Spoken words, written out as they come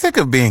Sick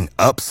of being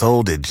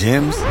upsold at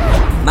gyms?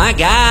 My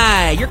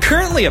guy, you're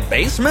currently a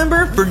base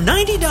member? For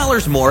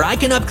 $90 more, I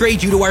can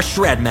upgrade you to our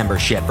Shred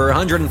membership. For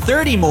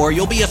 $130 more,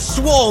 you'll be a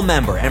Swole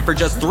member. And for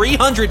just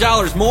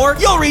 $300 more,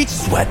 you'll reach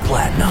Sweat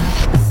Platinum.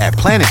 At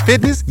Planet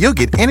Fitness, you'll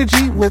get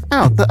energy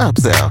without the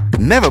upsell.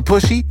 Never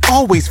pushy,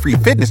 always free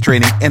fitness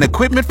training and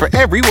equipment for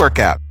every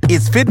workout.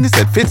 It's fitness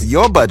that fits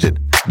your budget.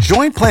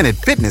 Join Planet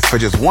Fitness for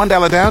just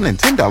 $1 down and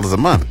 $10 a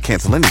month.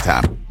 Cancel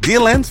anytime.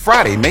 Deal ends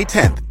Friday, May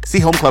 10th. See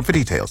Home Club for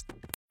details.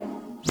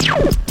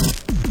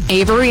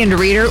 Avery and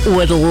Reader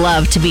would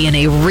love to be in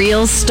a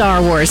real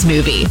Star Wars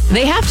movie.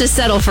 They have to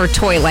settle for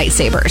toy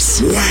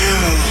lightsabers.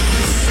 Wow.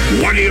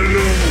 What do you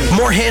know?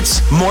 More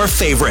hits, more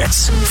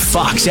favorites.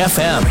 Fox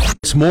FM.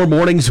 It's more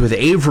mornings with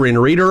Avery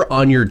and Reader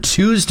on your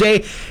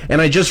Tuesday.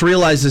 And I just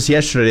realized this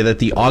yesterday that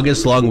the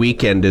August long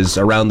weekend is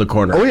around the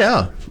corner. Oh,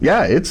 yeah.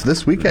 Yeah, it's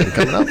this weekend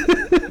coming up.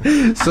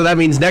 So that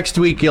means next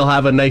week you'll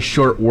have a nice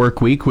short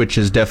work week, which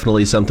is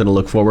definitely something to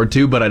look forward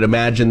to. But I'd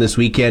imagine this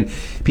weekend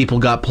people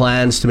got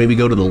plans to maybe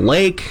go to the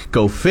lake,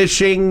 go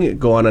fishing,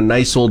 go on a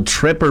nice old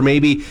trip, or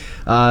maybe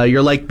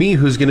you're like me,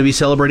 who's going to be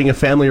celebrating a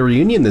family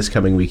reunion this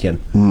coming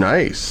weekend.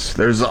 Nice.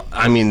 There is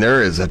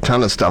a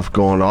ton of stuff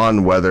going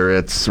on, whether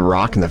it's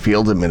Rock in the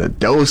Fields at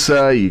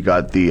Minnedosa, you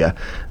got the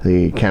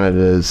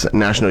Canada's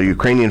National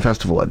Ukrainian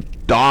Festival at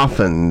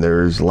Dauphin,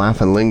 there's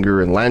Laugh and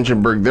Linger in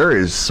Langenberg. There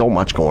is so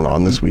much going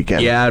on this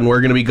weekend. Yeah, and we're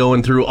going to be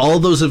going through all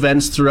those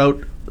events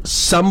throughout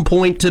some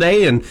point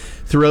today and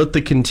throughout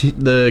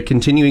the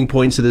continuing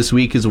points of this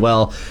week as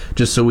well,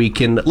 just so we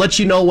can let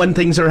you know when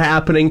things are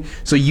happening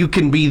so you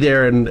can be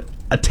there and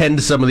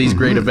attend some of these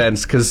great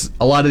events, because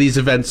a lot of these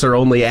events are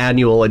only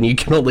annual and you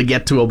can only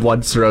get to them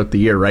once throughout the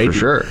year, right? For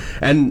sure.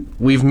 And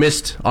we've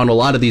missed on a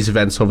lot of these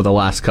events over the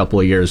last couple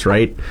of years,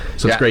 right?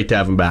 So it's great to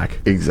have them back.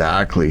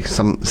 Exactly.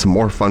 Some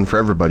more fun for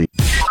everybody.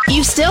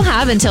 You still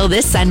have until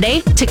this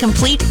Sunday to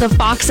complete the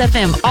Fox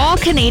FM All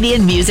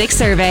Canadian Music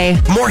Survey.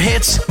 More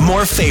hits,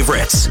 more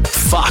favorites.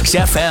 Fox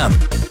FM.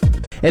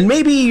 And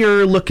maybe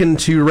you're looking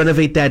to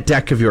renovate that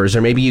deck of yours,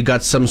 or maybe you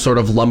got some sort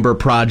of lumber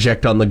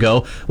project on the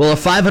go. Well, a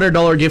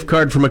 $500 gift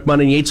card from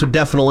McMunn & Yates would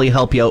definitely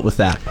help you out with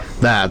that.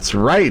 That's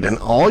right, and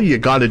all you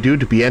got to do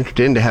to be entered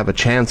in to have a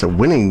chance of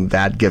winning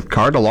that gift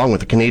card, along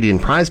with the Canadian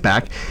prize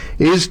pack,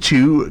 is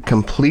to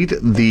complete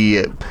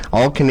the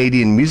All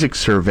Canadian Music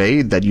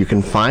Survey that you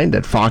can find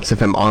at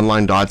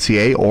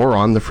foxfmonline.ca or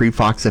on the free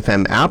Fox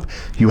FM app.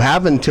 You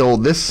have until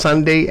this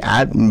Sunday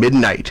at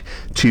midnight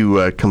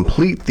to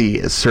complete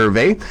the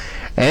survey.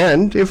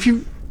 And if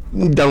you've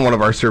done one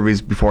of our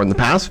surveys before in the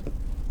past,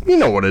 you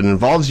know what it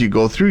involves. You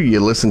go through, you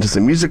listen to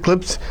some music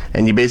clips,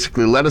 and you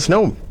basically let us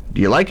know.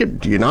 Do you like it?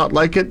 Do you not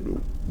like it?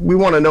 We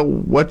want to know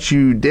what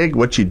you dig,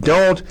 what you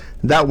don't.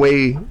 That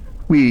way,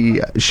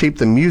 we shape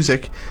the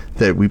music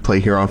that we play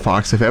here on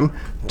Fox FM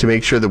to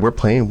make sure that we're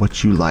playing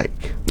what you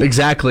like.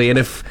 Exactly. And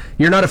if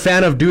you're not a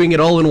fan of doing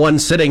it all in one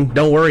sitting,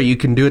 don't worry. You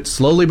can do it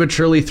slowly but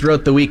surely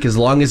throughout the week, as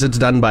long as it's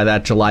done by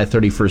that July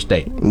 31st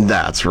date.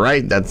 That's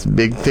right. That's a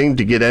big thing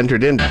to get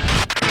entered in.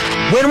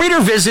 When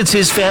Reader visits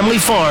his family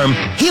farm,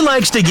 he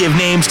likes to give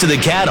names to the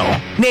cattle.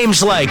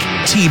 Names like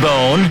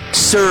T-Bone,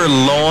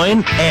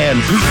 Sirloin, and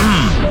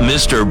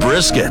Mr.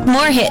 Brisket.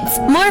 More hits,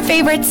 more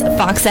favorites,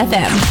 Fox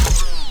FM.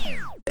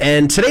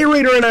 And today,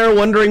 Reader and I are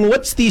wondering,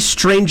 what's the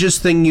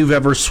strangest thing you've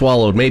ever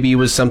swallowed? Maybe it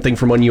was something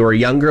from when you were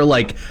younger,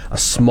 like a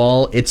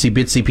small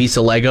itsy-bitsy piece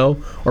of Lego,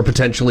 or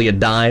potentially a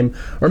dime.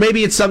 Or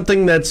maybe it's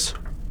something that's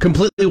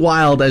completely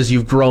wild as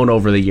you've grown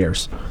over the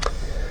years.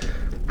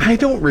 I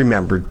don't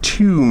remember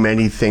too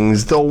many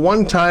things, though.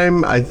 One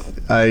time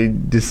I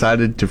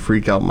decided to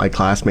freak out my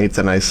classmates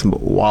and I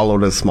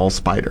swallowed a small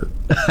spider.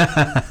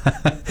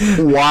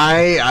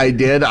 Why I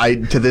did,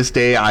 to this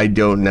day, I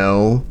don't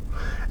know.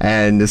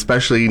 And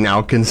especially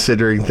now,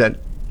 considering that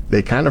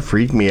they kind of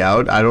freak me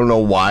out, I don't know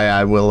why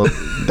I will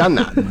have done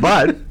that.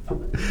 But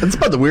it's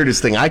about the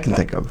weirdest thing I can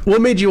think of.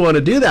 What made you want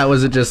to do that?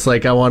 Was it just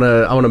like, I want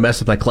to mess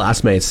with my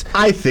classmates?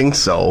 I think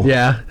so.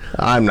 Yeah.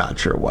 I'm not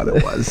sure what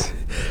it was.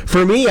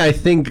 For me, I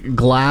think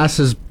glass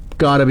has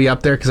got to be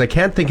up there, because I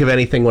can't think of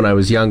anything when I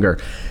was younger.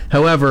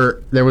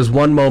 However, there was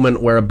one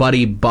moment where a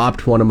buddy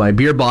bopped one of my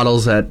beer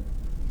bottles at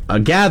a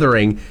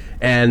gathering,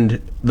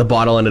 and the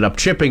bottle ended up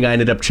chipping. I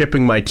ended up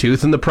chipping my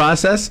tooth in the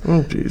process.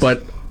 Oh, geez.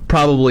 But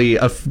probably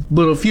a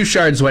few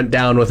shards went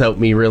down without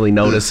me really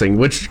noticing,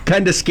 which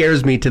kind of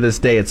scares me to this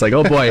day. It's like,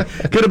 oh boy,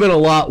 could have been a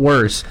lot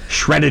worse.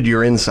 Shredded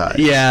your inside.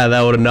 Yeah,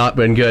 that would have not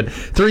been good.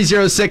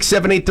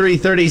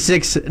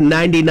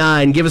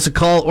 306-783-3699. Give us a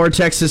call or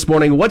text this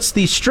morning. What's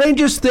the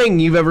strangest thing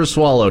you've ever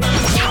swallowed?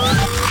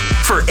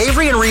 For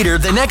Avery and Reader,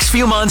 the next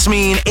few months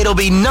mean it'll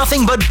be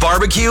nothing but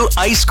barbecue,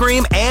 ice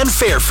cream, and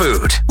fair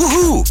food.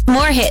 Woohoo!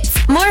 More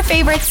hits, more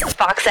favorites,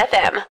 Fox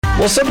FM.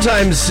 Well,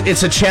 sometimes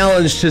it's a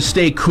challenge to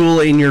stay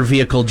cool in your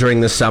vehicle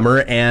during the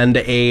summer, and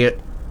a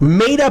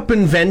made-up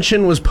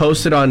invention was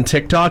posted on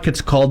TikTok. It's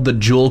called the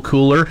Joule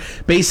Cooler.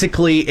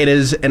 Basically, it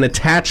is an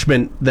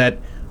attachment that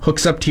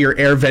hooks up to your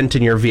air vent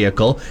in your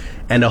vehicle,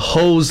 and a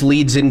hose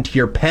leads into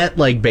your pant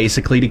leg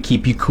basically to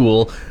keep you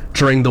cool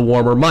during the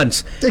warmer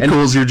months. It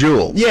cools your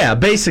jewels. Yeah,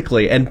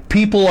 basically. And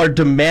people are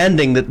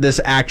demanding that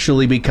this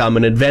actually become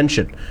an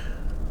invention.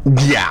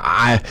 Yeah,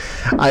 I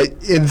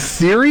in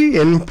theory,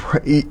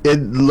 it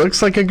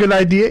looks like a good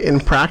idea. In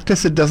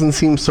practice, it doesn't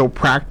seem so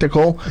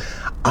practical.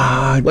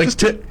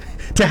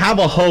 To have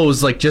a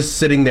hose like just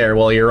sitting there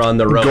while you're on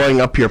the road, going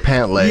up your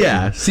pant leg.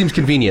 Yeah, seems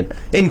inconvenient.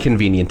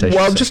 I should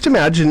say. Just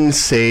imagine,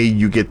 say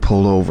you get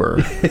pulled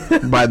over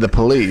by the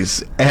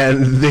police,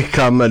 and they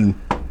come and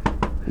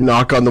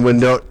knock on the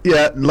window.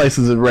 Yeah,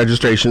 license and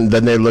registration.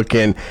 Then they look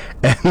in,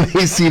 and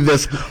they see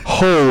this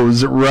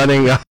hose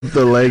running up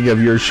the leg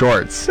of your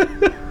shorts.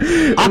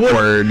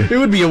 Awkward. It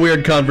would be a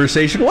weird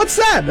conversation. What's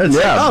that? It's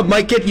it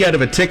might get you out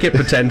of a ticket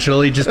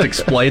potentially. Just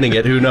explaining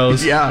it. Who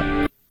knows?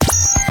 Yeah.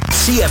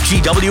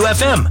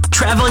 CFGW-FM,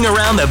 traveling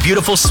around the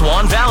beautiful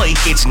Swan Valley.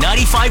 It's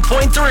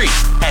 95.3.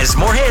 Has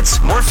more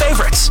hits, more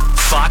favorites.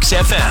 Fox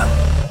FM.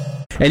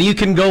 And you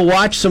can go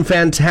watch some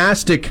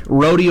fantastic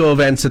rodeo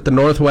events at the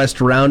Northwest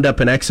Roundup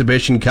and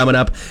Exhibition coming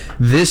up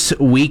this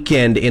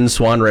weekend in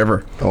Swan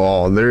River.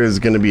 Oh, there is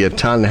going to be a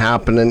ton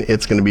happening.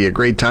 It's going to be a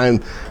great time.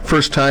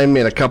 First time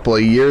in a couple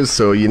of years,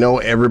 so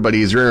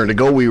everybody's ready to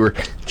go. We were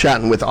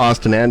chatting with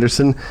Austin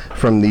Anderson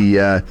from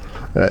the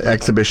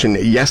exhibition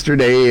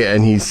yesterday,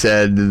 and he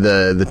said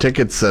the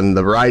tickets and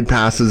the ride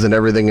passes and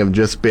everything have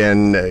just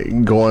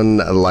been going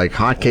like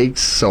hotcakes.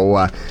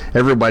 So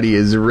everybody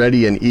is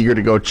ready and eager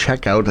to go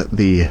check out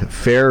the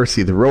fair,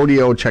 see the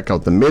rodeo, check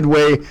out the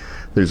Midway.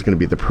 There's going to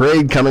be the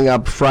parade coming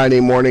up Friday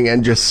morning,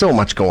 and just so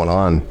much going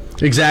on.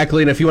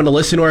 Exactly, and if you want to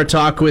listen to our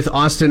talk with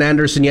Austin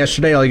Anderson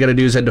yesterday, all you got to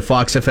do is head to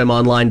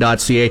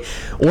foxfmonline.ca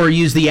or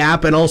use the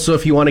app. And also,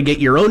 if you want to get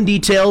your own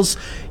details,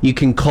 you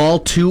can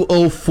call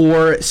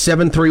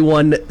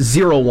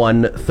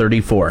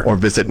 204-731-0134. Or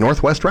visit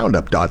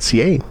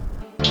northwestroundup.ca.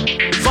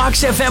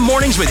 Fox FM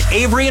Mornings with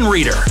Avery and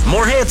Reader.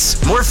 More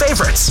hits, more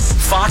favorites.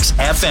 Fox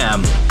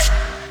FM.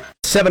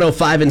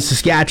 7:05 in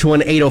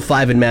Saskatchewan,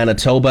 8:05 in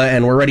Manitoba,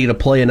 and we're ready to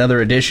play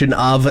another edition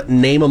of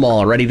Name 'Em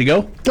All. Ready to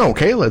go?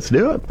 Okay, let's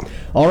do it.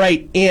 All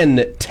right,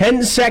 in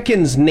 10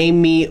 seconds,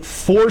 name me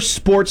 4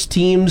 sports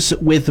teams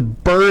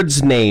with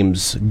birds'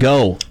 names.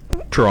 Go.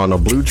 Toronto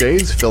Blue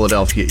Jays,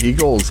 Philadelphia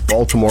Eagles,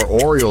 Baltimore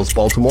Orioles,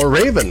 Baltimore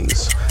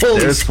Ravens.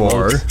 There's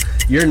 4.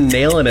 You're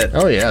nailing it.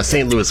 Oh, yeah.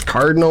 St. Louis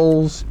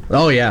Cardinals.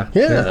 Oh, yeah.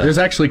 There's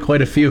actually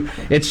quite a few.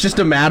 It's just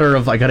a matter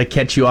of I got to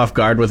catch you off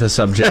guard with a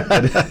subject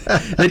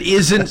that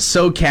isn't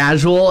so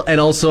casual,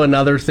 and also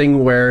another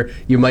thing where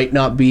you might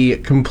not be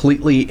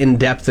completely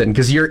in-depth in,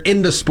 because you're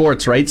into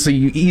sports, right? So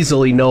you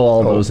easily know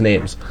all those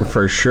names.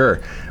 For sure.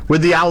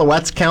 Would the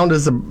Alouettes count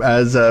as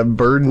a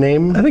bird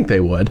name? I think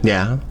they would.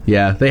 Yeah.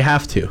 Yeah, they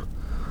have to.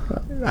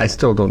 I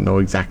still don't know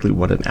exactly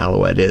what an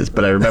alouette is,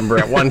 but I remember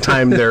at one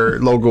time their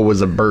logo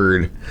was a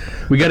bird.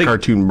 We got a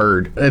cartoon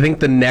bird. I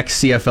think the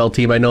next CFL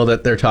team, I know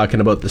that they're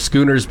talking about the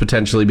Schooners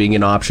potentially being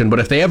an option, but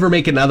if they ever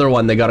make another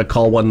one, they got to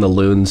call one the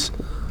Loons.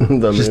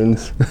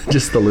 Loons.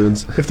 Just the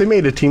Loons. If they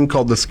made a team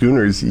called the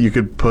Schooners, you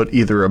could put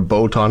either a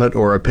boat on it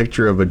or a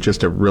picture of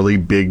just a really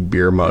big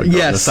beer mug on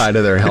the side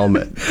of their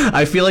helmet.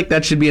 I feel like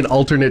that should be an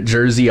alternate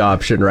jersey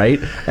option, right?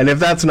 And if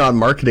that's not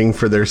marketing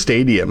for their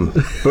stadium,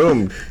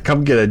 boom,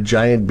 come get a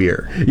giant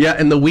beer. Yeah,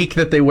 and the week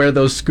that they wear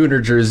those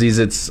Schooner jerseys,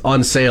 it's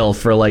on sale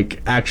for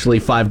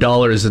actually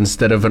 $5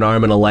 instead of an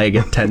arm and a leg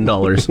at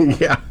 $10.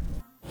 Yeah.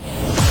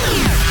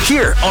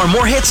 Here are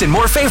more hits and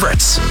more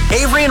favorites.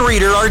 Avery and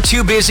Reader are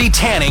too busy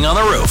tanning on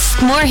the roof.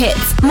 More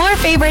hits, more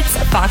favorites,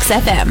 Fox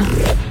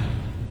FM.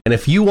 And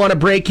if you want to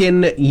break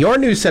in your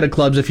new set of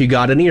clubs, if you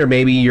got any, or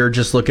maybe you're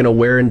just looking to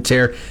wear and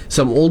tear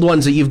some old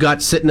ones that you've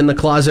got sitting in the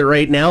closet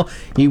right now,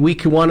 we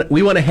want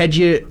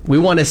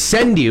to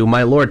send you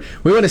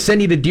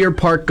to Deer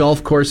Park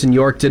Golf Course in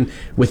Yorkton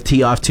with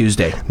Tee Off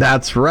Tuesday.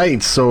 That's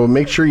right. So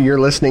make sure you're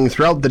listening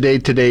throughout the day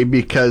today,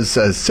 because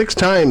 6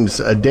 times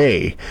a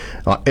day,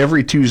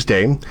 every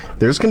Tuesday,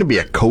 there's going to be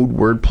a code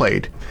word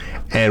played.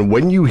 And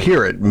when you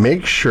hear it,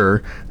 make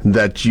sure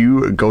that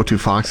you go to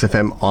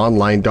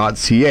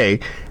foxfmonline.ca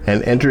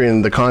and enter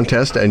in the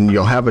contest, and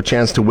you'll have a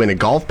chance to win a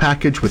golf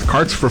package with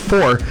carts for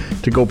 4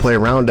 to go play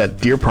around at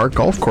Deer Park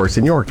Golf Course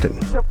in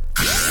Yorkton.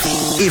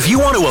 If you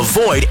want to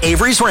avoid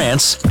Avery's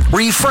rants,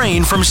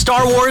 refrain from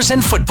Star Wars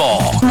and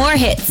football. More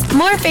hits,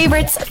 more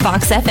favorites,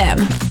 Fox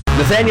FM.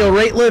 Nathaniel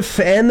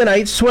Rateliff and the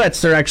Night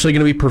Sweats are actually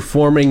going to be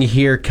performing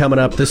here coming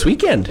up this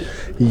weekend.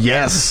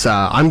 Yes,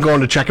 I'm going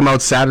to check them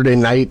out Saturday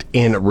night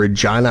in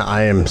Regina.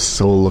 I am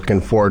so looking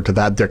forward to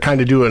that. They're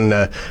kind of doing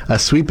a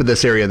sweep of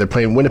this area. They're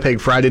playing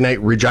Winnipeg Friday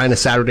night, Regina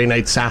Saturday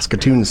night,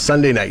 Saskatoon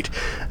Sunday night.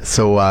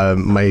 So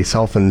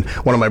myself and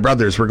one of my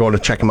brothers, we're going to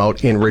check them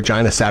out in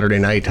Regina Saturday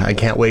night. I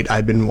can't wait.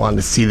 I've been wanting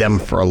to see them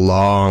for a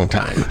long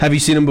time. Have you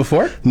seen them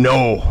before?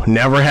 No,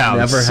 never have.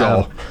 Never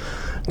have.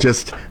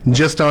 Just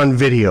on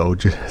video.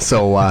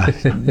 So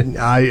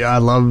I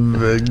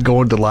love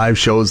going to live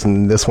shows,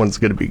 and this one's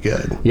going to be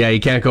good. Yeah, you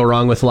can't go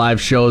wrong with live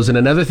shows. And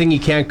another thing you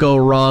can't go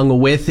wrong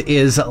with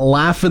is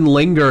Laugh and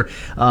Linger.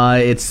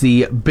 It's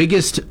the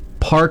biggest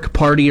park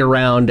party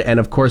around, and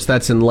of course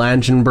that's in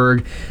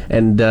Langenberg,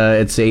 and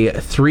it's a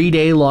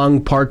 3-day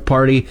long park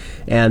party,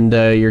 and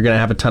you're going to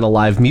have a ton of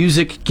live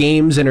music,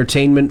 games,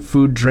 entertainment,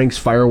 food, drinks,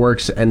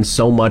 fireworks, and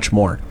so much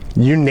more.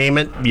 You name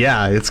it,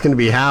 yeah, it's going to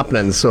be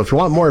happening. So if you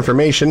want more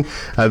information,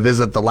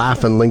 visit the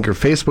Laugh and Linker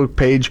Facebook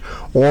page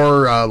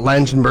or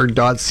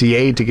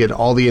langenberg.ca to get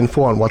all the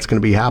info on what's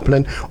going to be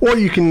happening. Or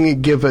you can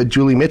give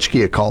Julie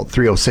Mitchke a call at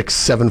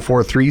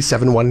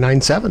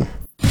 306-743-7197.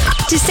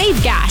 To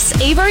save gas,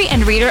 Avery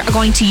and Reader are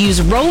going to use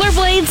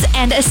rollerblades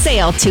and a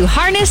sail to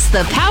harness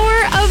the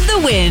power of the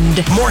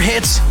wind. More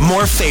hits,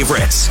 more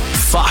favorites.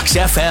 Fox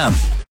FM.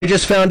 I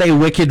just found a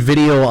wicked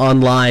video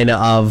online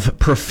of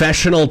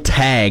professional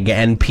tag,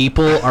 and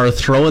people are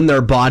throwing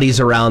their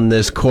bodies around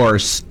this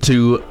course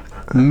to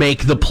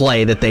make the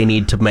play that they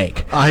need to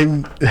make.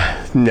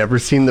 I've never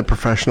seen the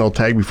professional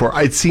tag before.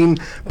 I'd seen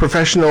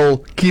professional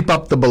keep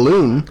up the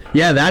balloon.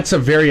 Yeah, that's a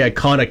very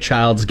iconic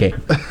child's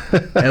game.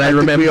 And I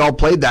remember we all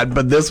played that,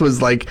 but this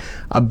was like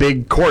a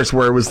big course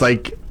where it was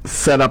like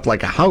set up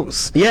like a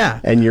house. Yeah.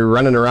 And you're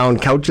running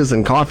around couches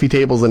and coffee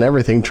tables and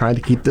everything trying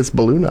to keep this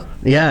balloon up.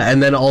 Yeah,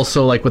 and then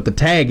also like with the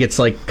tag, it's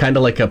like kind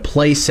of like a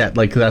play set.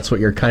 Like that's what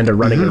you're kind of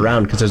running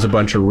around, because there's a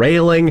bunch of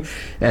railing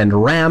and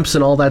ramps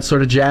and all that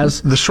sort of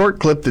jazz. The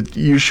short clip that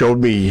you showed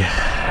me,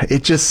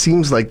 it just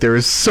seems like there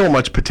is so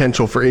much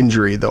potential for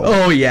injury, though.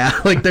 Oh yeah,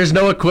 like there's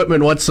no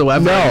equipment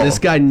whatsoever. No. This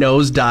guy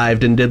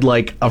nosedived and did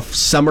like a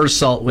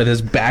somersault with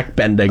his back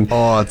bending.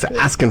 Oh, it's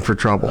asking for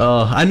trouble.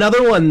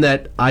 Another one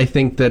that I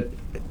think that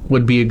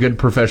would be a good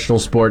professional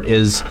sport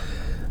is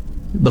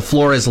The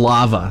Floor is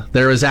Lava.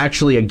 There is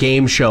actually a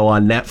game show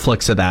on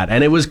Netflix of that,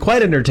 and it was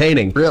quite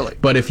entertaining. Really?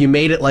 But if you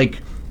made it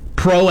like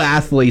pro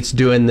athletes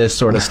doing this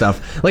sort of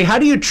stuff, like how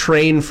do you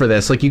train for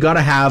this? Like you got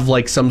to have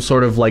like some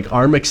sort of like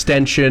arm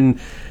extension.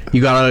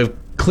 You got to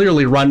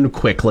clearly run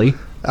quickly.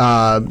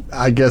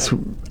 I guess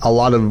a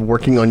lot of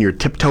working on your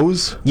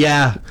tiptoes.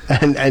 Yeah.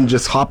 And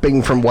just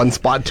hopping from one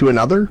spot to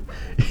another.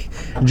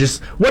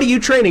 Just, what are you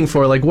training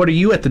for? Like, what are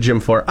you at the gym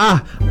for? We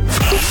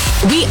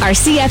are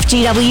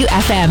CFGW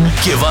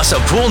FM. Give us a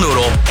pool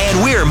noodle,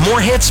 and we're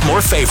more hits,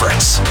 more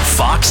favorites.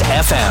 Fox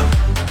FM.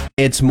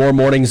 It's More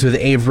Mornings with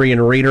Avery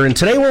and Reader, and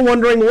today we're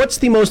wondering what's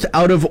the most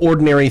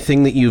out-of-ordinary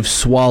thing that you've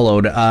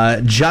swallowed.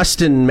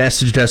 Justin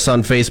messaged us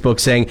on Facebook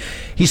saying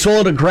he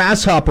swallowed a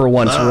grasshopper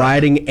once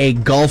riding a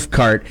golf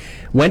cart,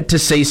 went to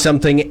say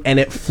something, and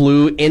it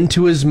flew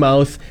into his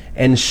mouth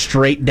and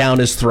straight down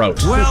his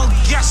throat. Well,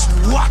 guess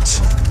what?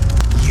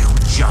 You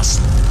just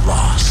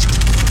lost.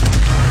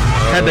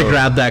 Had to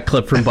grab that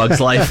clip from Bug's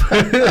Life.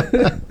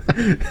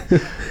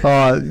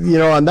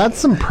 And that's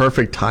some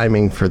perfect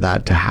timing for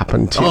that to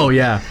happen too. Oh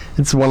yeah.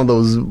 It's one of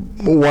those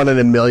one in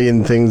a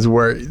million things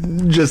where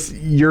just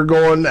you're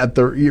going at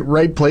the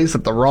right place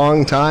at the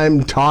wrong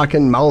time,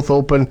 talking, mouth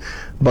open.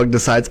 Bug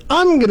decides,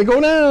 I'm going to go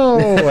now.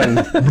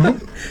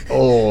 And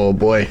oh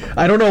boy.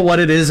 I don't know what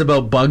it is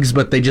about bugs,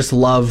 but they just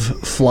love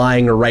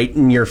flying right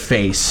in your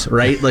face,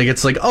 right? Like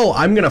it's like, oh,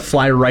 I'm going to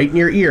fly right in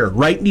your ear,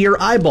 right into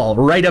your eyeball,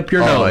 right up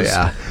your nose.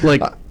 Yeah.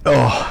 Like,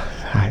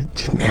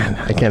 Man,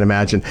 I can't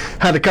imagine.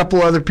 Had a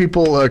couple other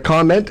people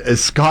comment.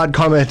 Scott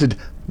commented,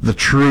 the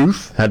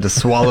truth. Had to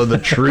swallow the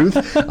truth.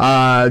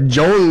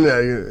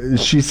 Joan,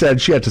 she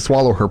said she had to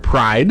swallow her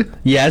pride.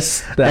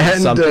 yes.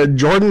 That's And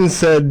Jordan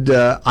said,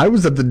 I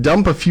was at the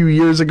dump a few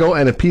years ago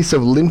and a piece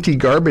of linty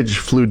garbage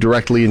flew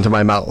directly into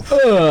my mouth.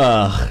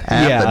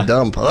 At the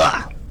dump.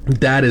 Ugh.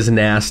 That is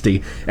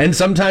nasty. And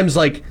sometimes,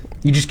 like,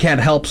 you just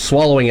can't help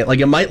swallowing it. Like,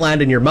 it might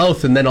land in your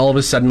mouth, and then all of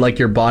a sudden, like,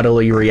 your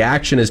bodily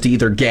reaction is to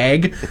either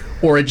gag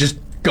or it just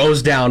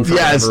goes down for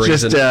whatever reason.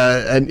 It's just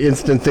an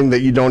instant thing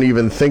that you don't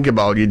even think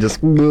about. You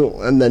just,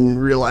 and then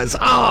realize,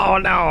 oh,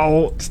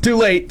 no. It's too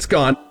late. It's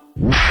gone.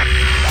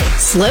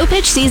 Slow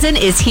pitch season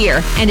is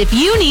here, and if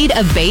you need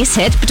a base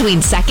hit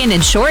between second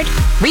and short,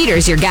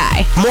 Reader's your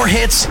guy. More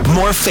hits,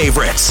 more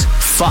favorites.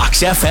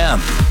 Fox FM.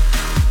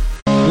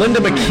 Linda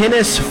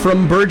McInnes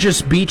from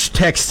Burgess Beach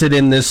texted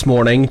in this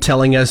morning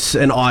telling us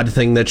an odd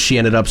thing that she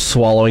ended up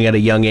swallowing at a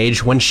young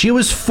age. When she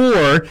was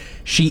 4,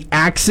 she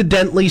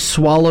accidentally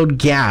swallowed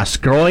gas.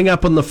 Growing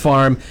up on the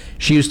farm,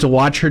 she used to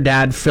watch her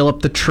dad fill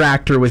up the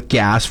tractor with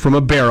gas from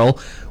a barrel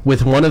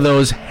with one of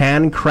those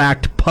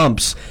hand-cracked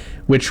pumps,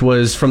 which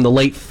was from the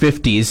late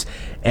 50s.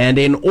 And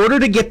in order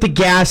to get the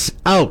gas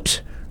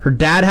out, her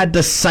dad had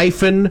to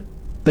siphon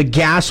the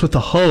gas with a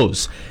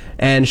hose.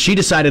 And she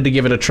decided to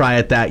give it a try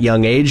at that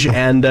young age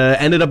and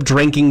ended up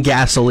drinking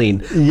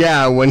gasoline.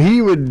 Yeah, when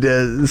he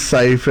would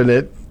siphon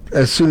it,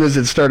 as soon as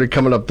it started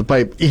coming up the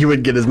pipe, he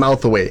would get his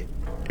mouth away.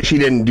 She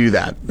didn't do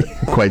that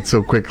quite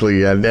so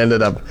quickly and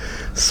ended up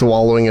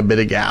swallowing a bit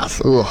of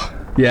gas. Ugh.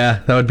 Yeah,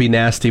 that would be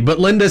nasty. But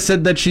Linda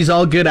said that she's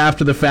all good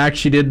after the fact.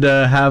 She did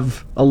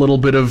have a little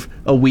bit of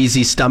a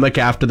wheezy stomach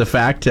after the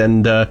fact,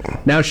 and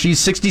now she's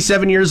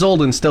 67 years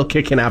old and still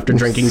kicking after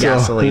drinking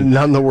gasoline.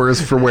 None the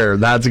worse for wear.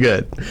 That's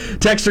good.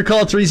 Text or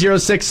call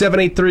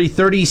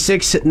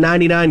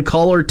 306-783-3699.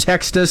 Call or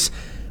text us.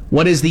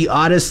 What is the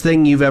oddest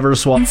thing you've ever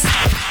swallowed?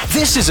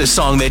 This is a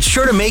song that's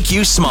sure to make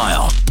you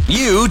smile.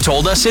 You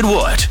told us it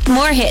would.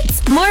 More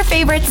hits, more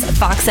favorites,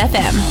 Fox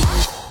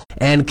FM.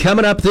 And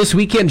coming up this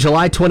weekend,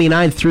 July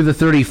 29th through the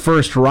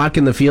 31st,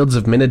 Rockin' the Fields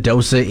of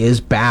Minnedosa is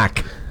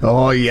back.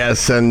 Oh,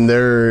 yes, and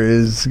there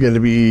is going to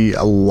be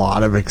a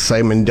lot of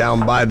excitement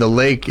down by the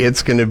lake.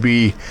 It's going to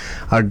be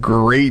a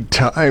great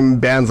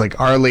time. Bands like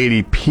Our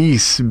Lady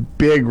Peace,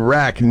 Big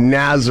Wreck,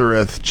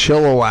 Nazareth,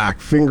 Chilliwack,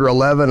 Finger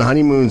 11,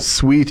 Honeymoon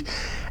Suite,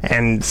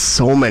 and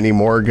so many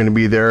more are going to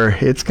be there.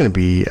 It's going to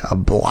be a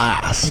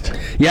blast.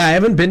 Yeah, I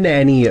haven't been to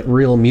any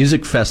real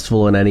music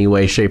festival in any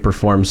way, shape, or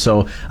form,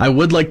 so I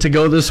would like to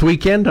go this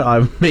weekend.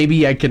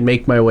 Maybe I could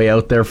make my way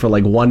out there for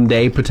like one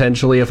day,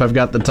 potentially, if I've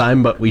got the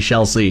time, but we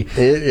shall see.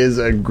 It is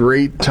a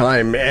great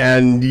time,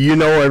 and you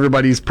know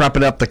everybody's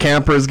prepping up the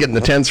campers, getting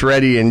the tents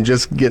ready, and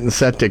just getting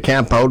set to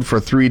camp out for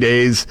 3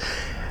 days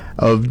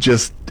of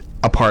just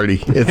a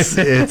party.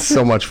 It's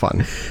so much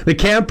fun. The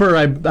camper,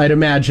 I'd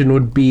imagine,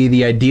 would be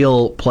the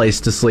ideal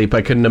place to sleep.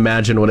 I couldn't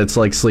imagine what it's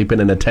like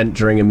sleeping in a tent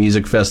during a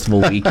music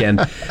festival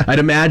weekend. I'd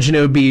imagine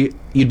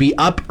you'd be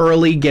up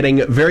early,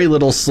 getting very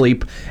little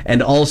sleep,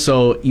 and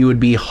also you would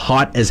be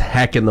hot as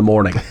heck in the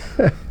morning.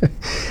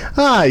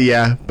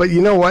 Yeah, but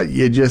you know what?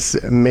 You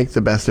just make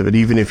the best of it,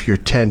 even if your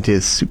tent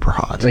is super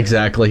hot.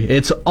 Exactly.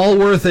 It's all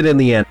worth it in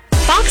the end.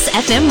 Fox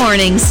FM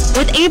Mornings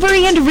with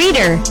Avery and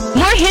Reader.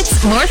 More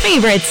hits, more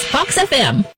favorites, Fox FM.